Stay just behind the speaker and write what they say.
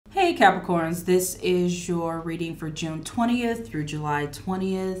Hey Capricorns, this is your reading for June 20th through July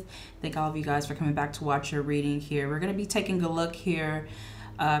 20th. Thank all of you guys for coming back to watch your reading here. We're going to be taking a look here,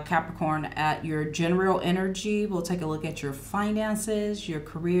 Capricorn, at your general energy. We'll take a look at your finances, your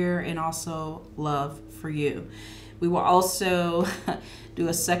career, and also love for you. We will also do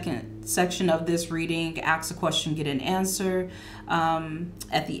a second section of this reading, ask a question, get an answer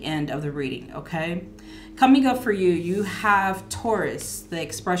at the end of the reading, okay? Coming up for you, you have Taurus, the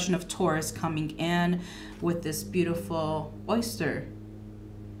expression of Taurus coming in with this beautiful oyster.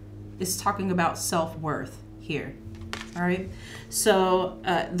 It's talking about self-worth here, all right? So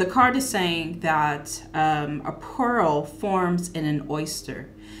the card is saying that a pearl forms in an oyster.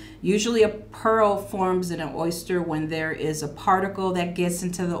 Usually a pearl forms in an oyster when there is a particle that gets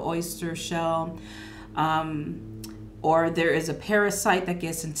into the oyster shell, or there is a parasite that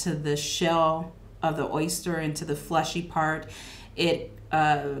gets into the shell of the oyster, into the fleshy part. It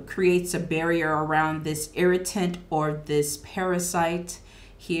creates a barrier around this irritant or this parasite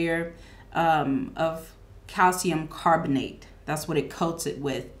here of calcium carbonate. That's what it coats it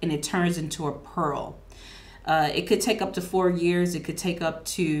with, and it turns into a pearl. It could take up to 4 years. It could take up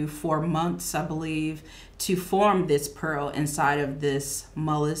to 4 months, I believe, to form this pearl inside of this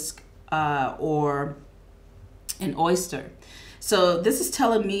mollusk or an oyster. So this is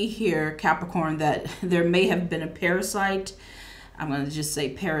telling me here, Capricorn, that there may have been a parasite. I'm going to just say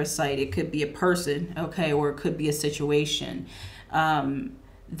parasite. It could be a person, okay, or it could be a situation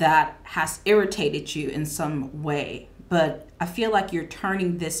that has irritated you in some way. But I feel like you're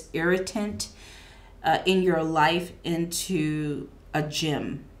turning this irritant in your life into a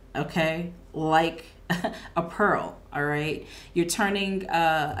gem, okay, like a pearl. All right, you're turning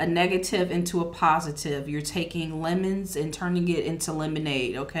a negative into a positive. You're taking lemons and turning it into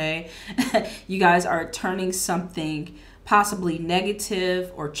lemonade, okay? You guys are turning something possibly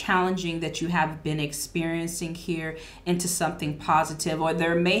negative or challenging that you have been experiencing here into something positive. Or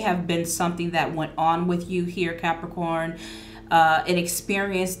there may have been something that went on with you here, Capricorn, an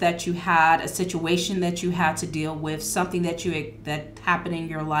experience that you had, a situation that you had to deal with, something that happened in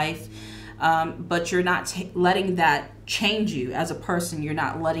your life. But you're not letting that change you as a person. You're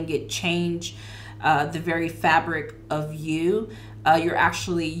not letting it change the very fabric of you. You're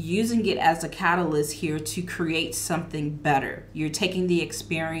actually using it as a catalyst here to create something better. You're taking the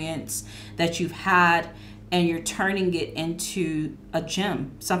experience that you've had and you're turning it into a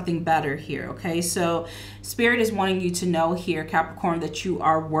gem, something better here, okay? So Spirit is wanting you to know here, Capricorn, that you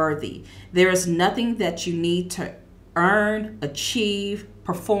are worthy. There is nothing that you need to earn, achieve,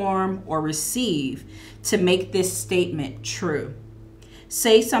 perform, or receive to make this statement true.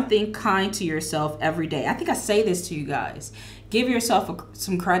 Say something kind to yourself every day. I think I say this to you guys. Give yourself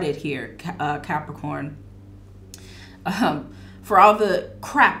some credit here, Capricorn, for all the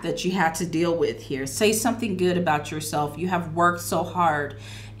crap that you had to deal with here. Say something good about yourself. You have worked so hard.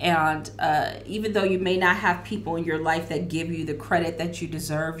 And even though you may not have people in your life that give you the credit that you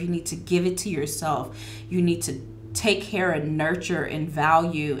deserve, you need to give it to yourself. You need to take care and nurture and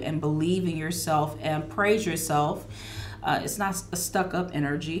value and believe in yourself and praise yourself. It's not a stuck-up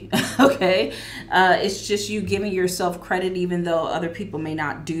energy, okay? It's just you giving yourself credit even though other people may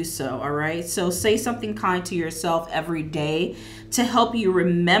not do so, all right? So say something kind to yourself every day to help you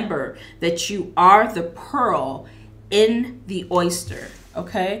remember that you are the pearl in the oyster,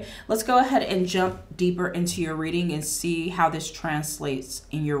 okay? Let's go ahead and jump deeper into your reading and see how this translates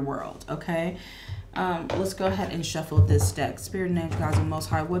in your world, okay? Let's go ahead and shuffle this deck. Spirit, names, gods, and Most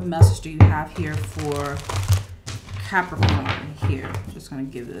High, what message do you have here for Capricorn here? Just going to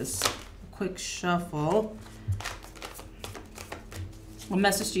give this a quick shuffle. What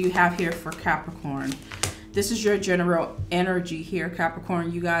message do you have here for Capricorn? This is your general energy here,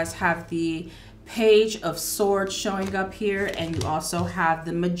 Capricorn. You guys have the Page of Swords showing up here, and you also have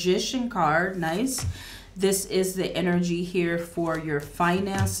the Magician card. Nice. This is the energy here for your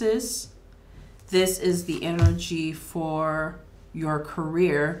finances. This is the energy for your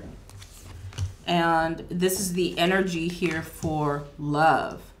career. And this is the energy here for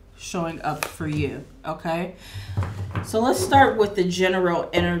love showing up for you, okay? So let's start with the general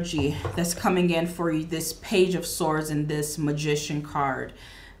energy that's coming in for you, this Page of Swords and this Magician card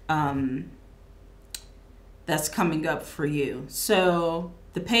that's coming up for you. So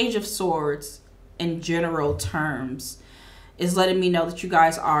the Page of Swords in general terms is letting me know that you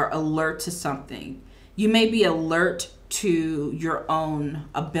guys are alert to something. You may be alert to your own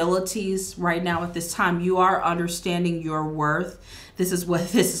abilities right now at this time. You are understanding your worth. This is what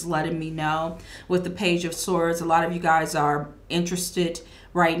this is letting me know. With the Page of Swords, a lot of you guys are interested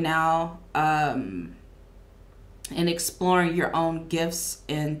right now and exploring your own gifts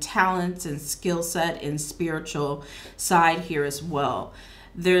and talents and skill set and spiritual side here as well.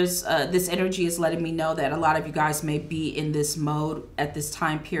 There's this energy is letting me know that a lot of you guys may be in this mode at this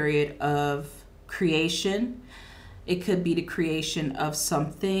time period of creation. It could be the creation of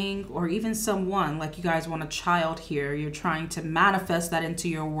something or even someone, like you guys want a child here. You're trying to manifest that into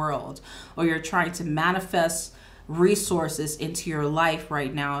your world, or you're trying to manifest resources into your life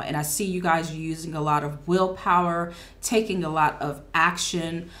right now. And I see you guys using a lot of willpower, taking a lot of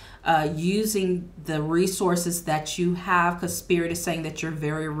action, using the resources that you have, because Spirit is saying that you're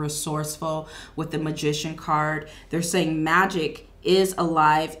very resourceful with the Magician card. They're saying magic is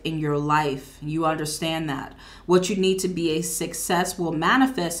alive in your life. You understand that. What you need to be a success will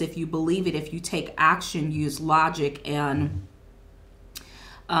manifest if you believe it, if you take action, use logic, and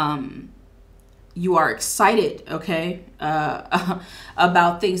you are excited, okay,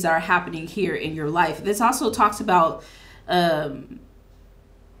 about things that are happening here in your life. This also talks about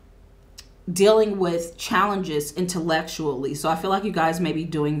dealing with challenges intellectually. So I feel like you guys may be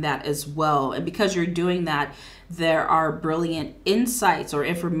doing that as well. And because you're doing that, there are brilliant insights or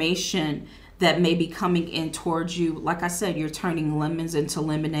information that may be coming in towards you. Like I said, you're turning lemons into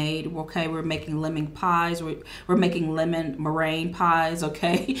lemonade. Okay, we're making lemon pies. We're making lemon meringue pies.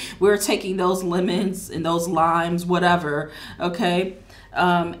 Okay, we're taking those lemons and those limes, whatever. Okay,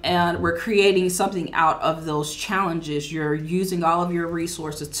 and we're creating something out of those challenges. You're using all of your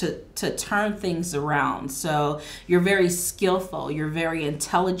resources to turn things around. So you're very skillful. You're very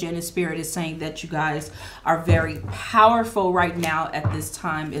intelligent. And Spirit is saying that you guys are very powerful right now at this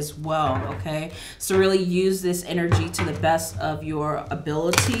time as well. Okay, so really use this energy to the best of your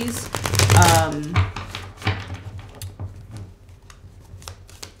abilities.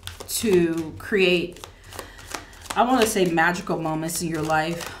 To create, I want to say, magical moments in your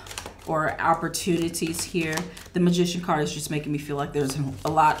life or opportunities here. The Magician card is just making me feel like there's a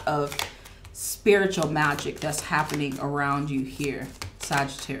lot of spiritual magic that's happening around you here.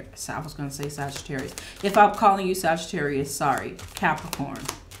 Sagittarius. I was going to say Sagittarius. If I'm calling you Sagittarius, sorry. Capricorn.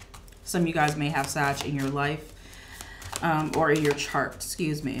 Some of you guys may have Sag in your life or in your chart.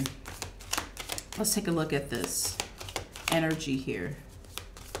 Excuse me. Let's take a look at this energy here.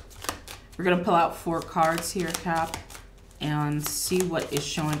 We're going to pull out 4 cards here, Cap, and see what is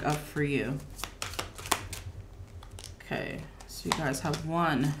showing up for you. Okay, so you guys have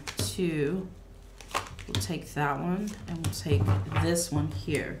 1, 2. We'll take that one, and we'll take this one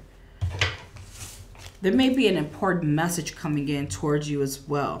here. There may be an important message coming in towards you as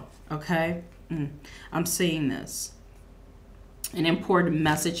well, okay? I'm seeing this. An important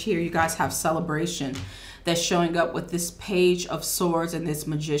message here. You guys have celebration that's showing up with this Page of Swords and this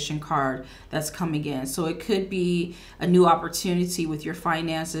Magician card that's coming in. So it could be a new opportunity with your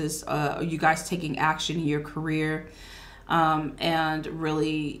finances, you guys taking action in your career, and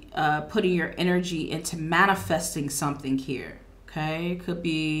really putting your energy into manifesting something here. Okay, it could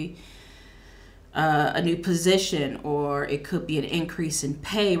be a new position, or it could be an increase in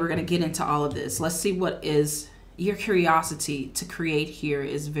pay. We're going to get into all of this. Let's see what is your curiosity to create here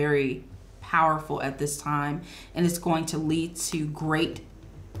is very powerful at this time, and it's going to lead to great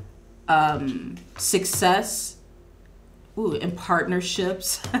success. Ooh, and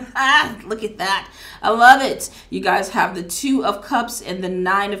partnerships. Look at that. I love it. You guys have the 2 of Cups and the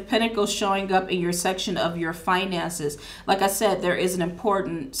 9 of Pentacles showing up in your section of your finances. Like I said, there is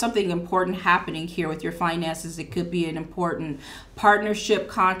something important happening here with your finances. It could be an important partnership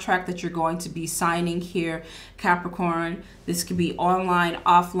contract that you're going to be signing here, Capricorn. This could be online,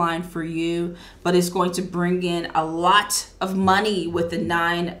 offline for you, but it's going to bring in a lot of money with the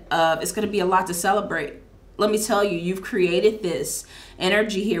 9 of, it's going to be a lot to celebrate. Let me tell you, you've created this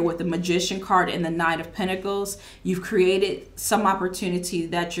energy here with the Magician card and the 9 of Pentacles. You've created some opportunity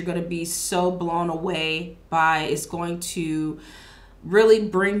that you're going to be so blown away by. It's going to really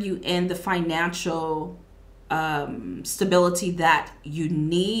bring you in the financial stability that you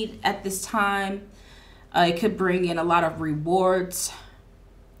need at this time. It could bring in a lot of rewards.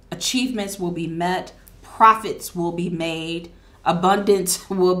 Achievements will be met. Profits will be made.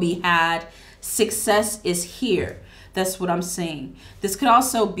 Abundance will be had. Success is here. That's what I'm saying. This could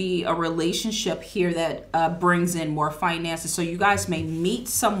also be a relationship here that brings in more finances. So you guys may meet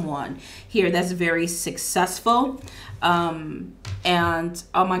someone here that's very successful. And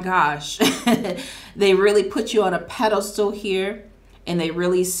oh my gosh, they really put you on a pedestal here, and they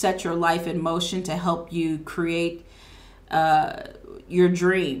really set your life in motion to help you create your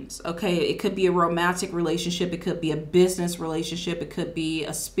dreams. Okay, it could be a romantic relationship, it could be a business relationship, it could be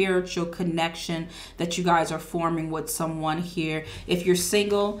a spiritual connection that you guys are forming with someone here. If you're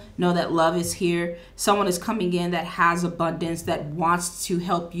single, know that love is here. Someone is coming in that has abundance, that wants to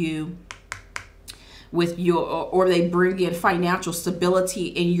help you with your, or they bring in financial stability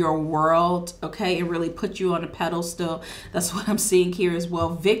in your world, okay, and really put you on a pedestal. That's what I'm seeing here as well.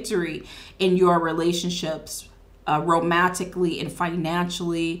 Victory in your relationships, romantically and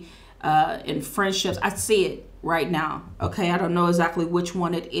financially, in friendships. I see it right now. Okay, I don't know exactly which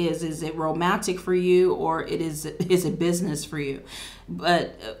one it is. Is it romantic for you, or is it business for you?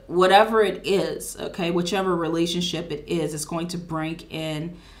 But whatever it is, okay, whichever relationship it is, it's going to bring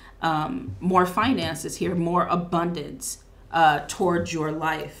in more finances here, more abundance towards your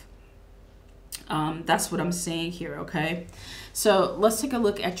life. That's what I'm saying here, okay? So let's take a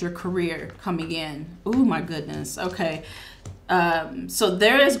look at your career coming in. Oh my goodness, okay. So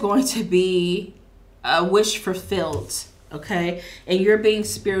there is going to be a wish fulfilled, okay? And you're being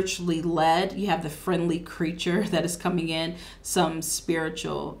spiritually led. You have the friendly creature that is coming in, some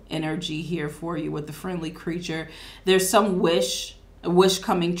spiritual energy here for you with the friendly creature. There's some wish, a wish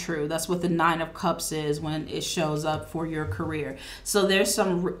coming true. That's what the 9 of Cups is when it shows up for your career. So there's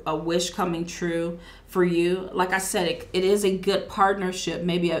a wish coming true for you. Like I said, it is a good partnership,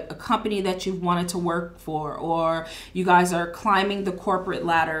 maybe a company that you've wanted to work for, or you guys are climbing the corporate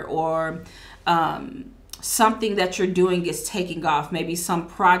ladder, or something that you're doing is taking off. Maybe some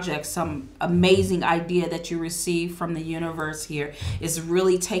project, some amazing idea that you receive from the universe here is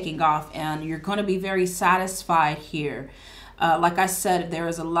really taking off, and you're going to be very satisfied here. Like I said, there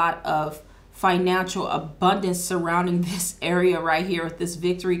is a lot of financial abundance surrounding this area right here with this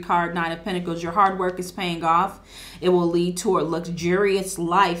victory card, 9 of Pentacles. Your hard work is paying off. It will lead to a luxurious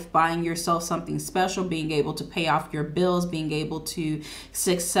life, buying yourself something special, being able to pay off your bills, being able to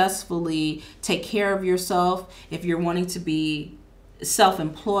successfully take care of yourself. If you're wanting to be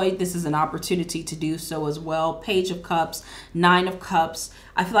self-employed, this is an opportunity to do so as well. Page of Cups, 9 of Cups,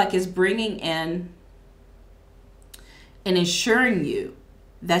 I feel like is bringing in and ensuring you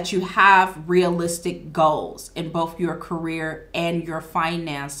that you have realistic goals in both your career and your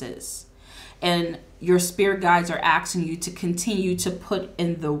finances. And your spirit guides are asking you to continue to put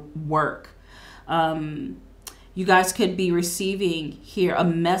in the work. You guys could be receiving here a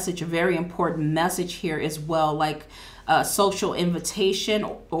message, a very important message here as well, like a social invitation,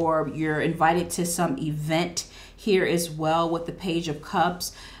 or you're invited to some event here as well with the Page of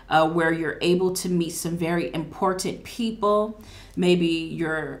Cups, where you're able to meet some very important people. Maybe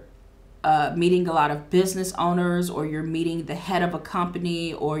you're meeting a lot of business owners, or you're meeting the head of a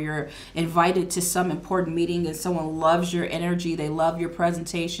company, or you're invited to some important meeting and someone loves your energy, they love your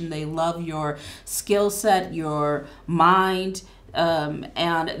presentation, they love your skill set, your mind,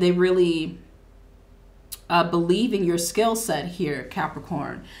 and they really believe in your skill set here,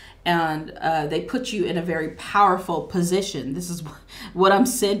 Capricorn. And they put you in a very powerful position. This is what I'm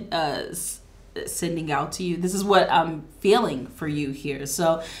sending out to you. This is what I'm feeling for you here.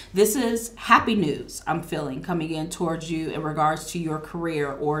 So this is happy news I'm feeling coming in towards you in regards to your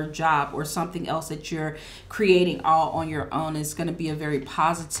career or job or something else that you're creating all on your own. It's going to be a very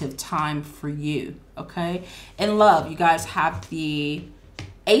positive time for you, okay? In love, you guys have the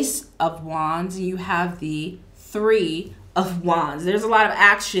Ace of Wands, and you have the 3 of Wands. There's a lot of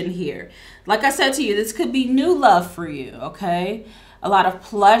action here. Like I said to you, this could be new love for you, okay? A lot of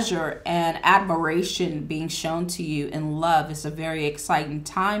pleasure and admiration being shown to you in love. It's a very exciting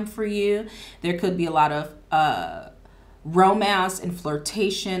time for you. There could be a lot of romance and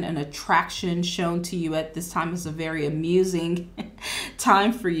flirtation and attraction shown to you at this time. It's a very amusing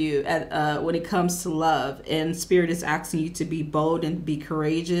time for you when it comes to love. And Spirit is asking you to be bold and be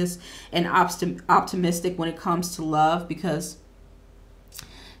courageous and optimistic when it comes to love, because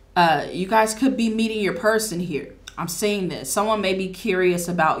you guys could be meeting your person here. I'm saying this. Someone may be curious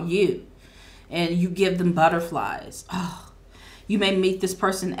about you and you give them butterflies. Oh, you may meet this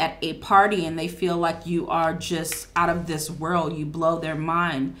person at a party and they feel like you are just out of this world. You blow their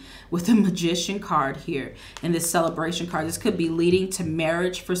mind with the Magician card here and this Celebration card. This could be leading to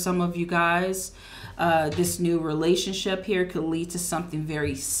marriage for some of you guys. This new relationship here could lead to something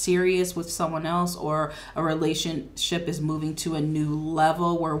very serious with someone else, or a relationship is moving to a new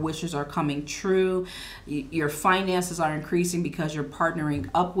level where wishes are coming true. Your finances are increasing because you're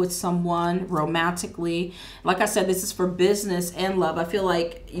partnering up with someone romantically. Like I said, this is for business and love. I feel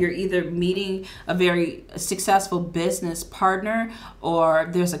like you're either meeting a very successful business partner, or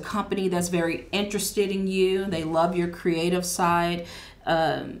there's a company that's very interested in you. They love your creative side.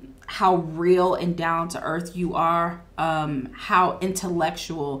 how real and down to earth you are, how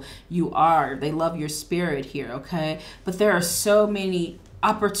intellectual you are. They love your spirit here, okay? But there are so many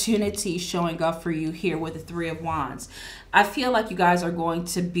opportunities showing up for you here with the Three of Wands. I feel like you guys are going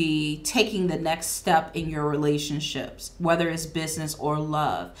to be taking the next step in your relationships, whether it's business or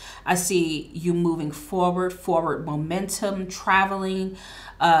love. I see you moving forward momentum, traveling.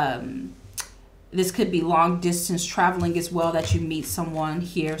 This could be long distance traveling as well, that you meet someone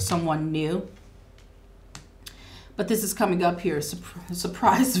here, someone new. But this is coming up here,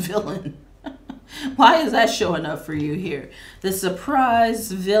 surprise villain. Why is that showing up for you here? The surprise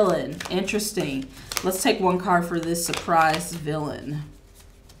villain. Interesting. Let's take one card for this surprise villain.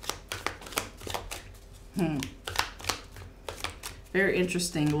 Very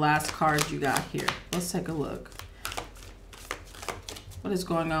interesting last card you got here. Let's take a look. What is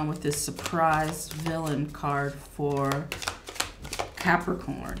going on with this surprise villain card for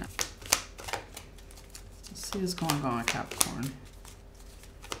Capricorn? Let's see what's going on, Capricorn.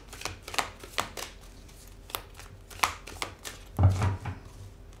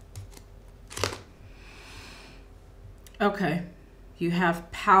 Okay, you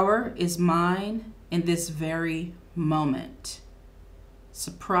have power is mine in this very moment.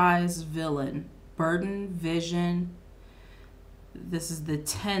 Surprise villain, burden, vision. This is the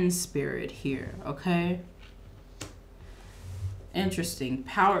 10 spirit here, okay? Interesting.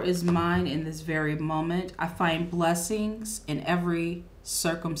 Power is mine in this very moment. I find blessings in every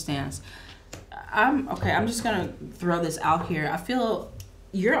circumstance. I'm just going to throw this out here. I feel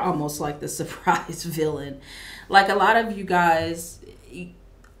you're almost like the surprise villain. Like a lot of you guys,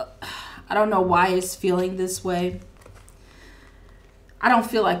 I don't know why it's feeling this way. I don't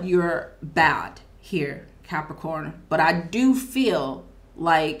feel like you're bad here, Capricorn, but I do feel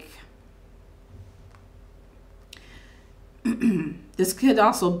like this could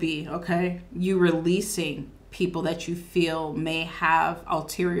also be, okay, you releasing people that you feel may have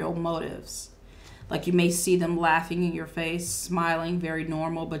ulterior motives. Like you may see them laughing in your face, smiling, very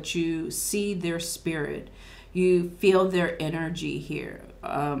normal, but you see their spirit. You feel their energy here.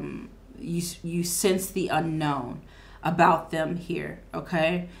 You sense the unknown about them here,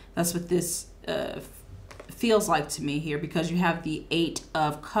 okay? That's what this feels like to me here, because you have the 8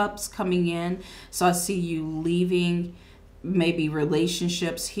 of Cups coming in. So I see you leaving maybe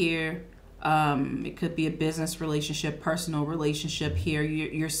relationships here. It could be a business relationship, personal relationship here.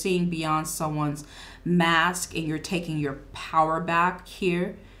 You're seeing beyond someone's mask and you're taking your power back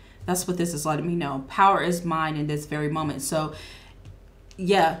here. That's what this is letting me know. Power is mine in this very moment. So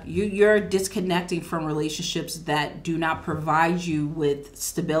yeah, you're disconnecting from relationships that do not provide you with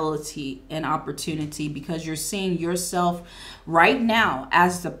stability and opportunity, because you're seeing yourself right now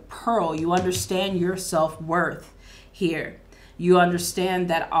as the pearl. You understand your self-worth here. You understand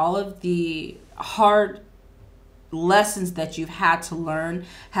that all of the hard lessons that you've had to learn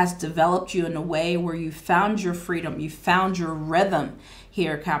has developed you in a way where you found your freedom, you found your rhythm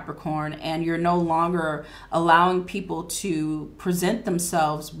here, Capricorn, and you're no longer allowing people to present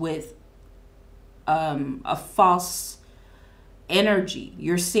themselves with a false energy.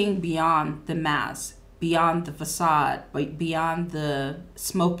 You're seeing beyond the mask, beyond the facade, but beyond the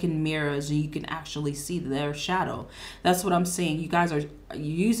smoke and mirrors, and you can actually see their shadow. That's what I'm saying. You guys are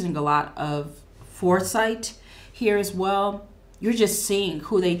using a lot of foresight here as well. You're just seeing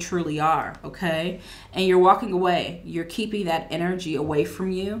who they truly are, okay? And you're walking away. You're keeping that energy away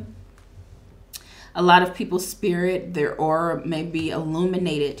from you. A lot of people's spirit, their aura may be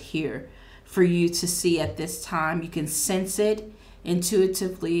illuminated here for you to see at this time. You can sense it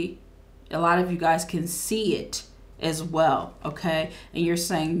intuitively. A lot of you guys can see it as well, okay? And you're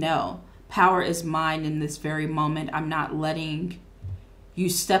saying, no, power is mine in this very moment. I'm not letting you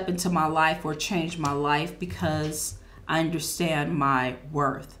step into my life or change my life, because I understand my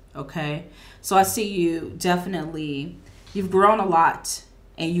worth, okay? So I see you definitely, you've grown a lot,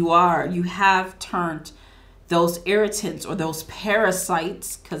 and you have turned those irritants or those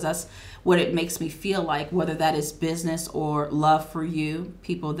parasites, because that's what it makes me feel like, whether that is business or love for you,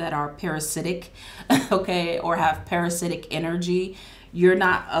 people that are parasitic, okay, or have parasitic energy, you're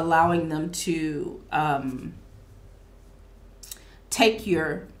not allowing them to take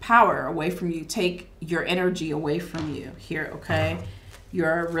your power away from you, take your energy away from you here, okay?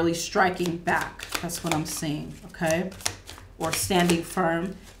 You're really striking back. That's what I'm seeing, okay? Or standing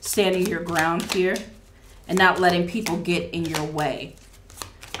firm, standing your ground here, and not letting people get in your way.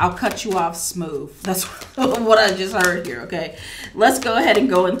 I'll cut you off smooth. That's what I just heard here, okay? Let's go ahead and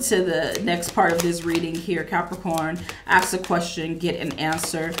go into the next part of this reading here, Capricorn. Ask a question, get an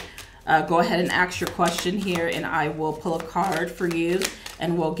answer. Go ahead and ask your question here, and I will pull a card for you,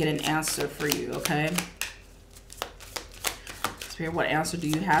 and we'll get an answer for you, okay? Spirit, what answer do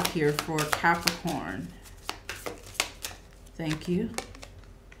you have here for Capricorn? Thank you.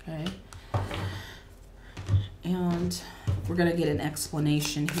 Okay. And we're going to get an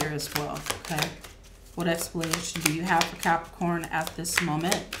explanation here as well, okay? What explanation do you have for Capricorn at this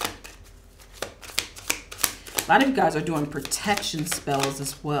moment? A lot of you guys are doing protection spells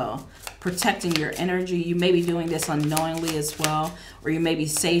as well. Protecting your energy. You may be doing this unknowingly as well. Or you may be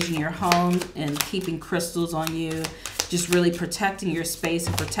saging your home and keeping crystals on you. Just really protecting your space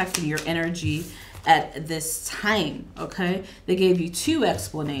and protecting your energy at this time, okay? They gave you 2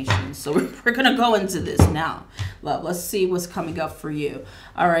 explanations. So we're going to go into this now. Let's see what's coming up for you.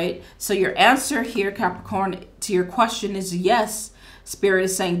 All right. So your answer here, Capricorn, to your question is yes. Spirit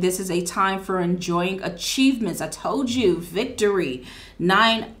is saying this is a time for enjoying achievements. I told you, victory.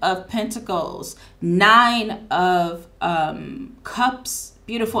 9 of Pentacles, 9 of Cups.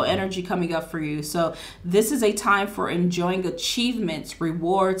 Beautiful energy coming up for you. So this is a time for enjoying achievements,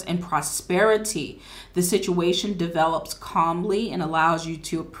 rewards, and prosperity. The situation develops calmly and allows you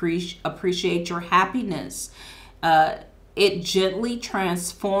to appreciate your happiness. It gently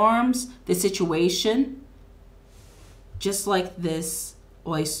transforms the situation, just like this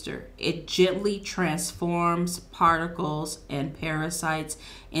oyster. It gently transforms particles and parasites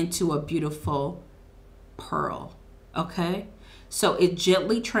into a beautiful pearl. Okay? So it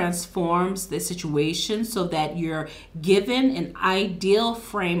gently transforms the situation so that you're given an ideal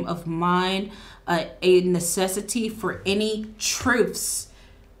frame of mind, a necessity for any truths.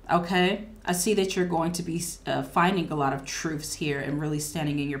 Okay? I see that you're going to be finding a lot of truths here and really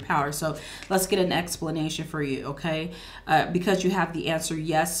standing in your power. So let's get an explanation for you, okay? Because you have the answer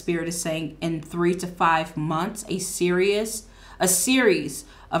yes, Spirit is saying in 3 to 5 months, a series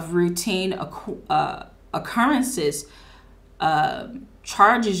of routine occurrences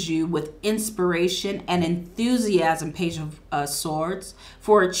charges you with inspiration and enthusiasm, Page of Swords,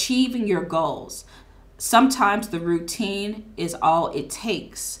 for achieving your goals. Sometimes the routine is all it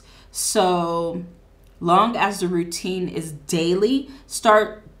takes. So long as the routine is daily,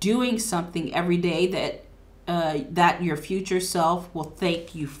 start doing something every day that your future self will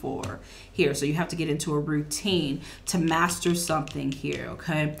thank you for here. So you have to get into a routine to master something here,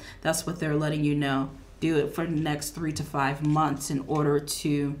 okay? That's what they're letting you know. Do it for the next 3 to 5 months in order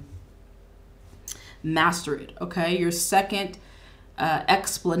to master it, okay? Your second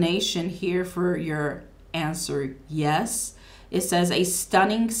explanation here for your answer, yes. It says a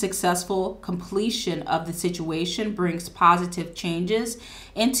stunning, successful completion of the situation brings positive changes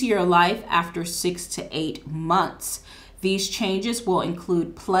into your life after 6 to 8 months. These changes will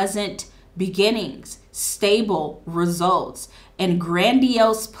include pleasant beginnings, stable results, and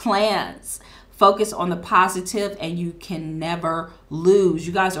grandiose plans. Focus on the positive and you can never lose.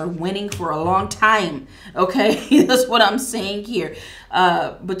 You guys are winning for a long time, okay? That's what I'm saying here.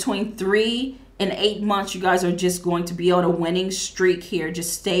 Between 3 and 8 months, you guys are just going to be on a winning streak here.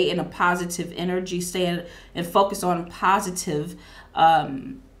 Just stay in a positive energy, stay and focus on positive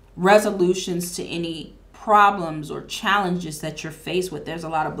resolutions to any problems or challenges that you're faced with. There's a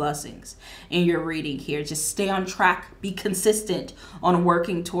lot of blessings in your reading here. Just stay on track, be consistent on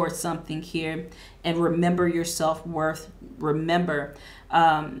working towards something here, and remember your self-worth. Remember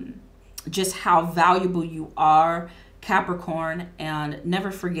just how valuable you are, Capricorn, and never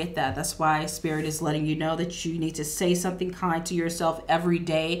forget that. That's why Spirit is letting you know that you need to say something kind to yourself every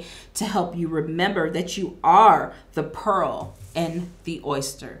day to help you remember that you are the pearl and the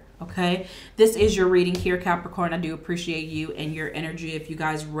oyster. Okay, this is your reading here, Capricorn. I do appreciate you and your energy. If you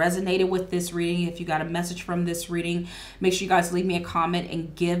guys resonated with this reading, if you got a message from this reading, make sure you guys leave me a comment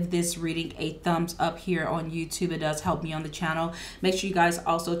and give this reading a thumbs up here on YouTube. It does help me on the channel. Make sure you guys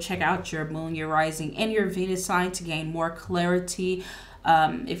also check out your moon, your rising, and your Venus sign to gain more clarity.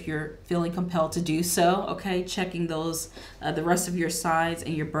 If you're feeling compelled to do so, okay, checking those, the rest of your signs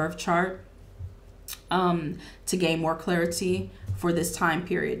and your birth chart to gain more clarity for this time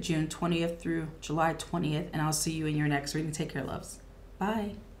period, June 20th through July 20th. And I'll see you in your next reading. Take care, loves.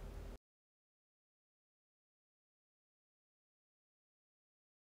 Bye.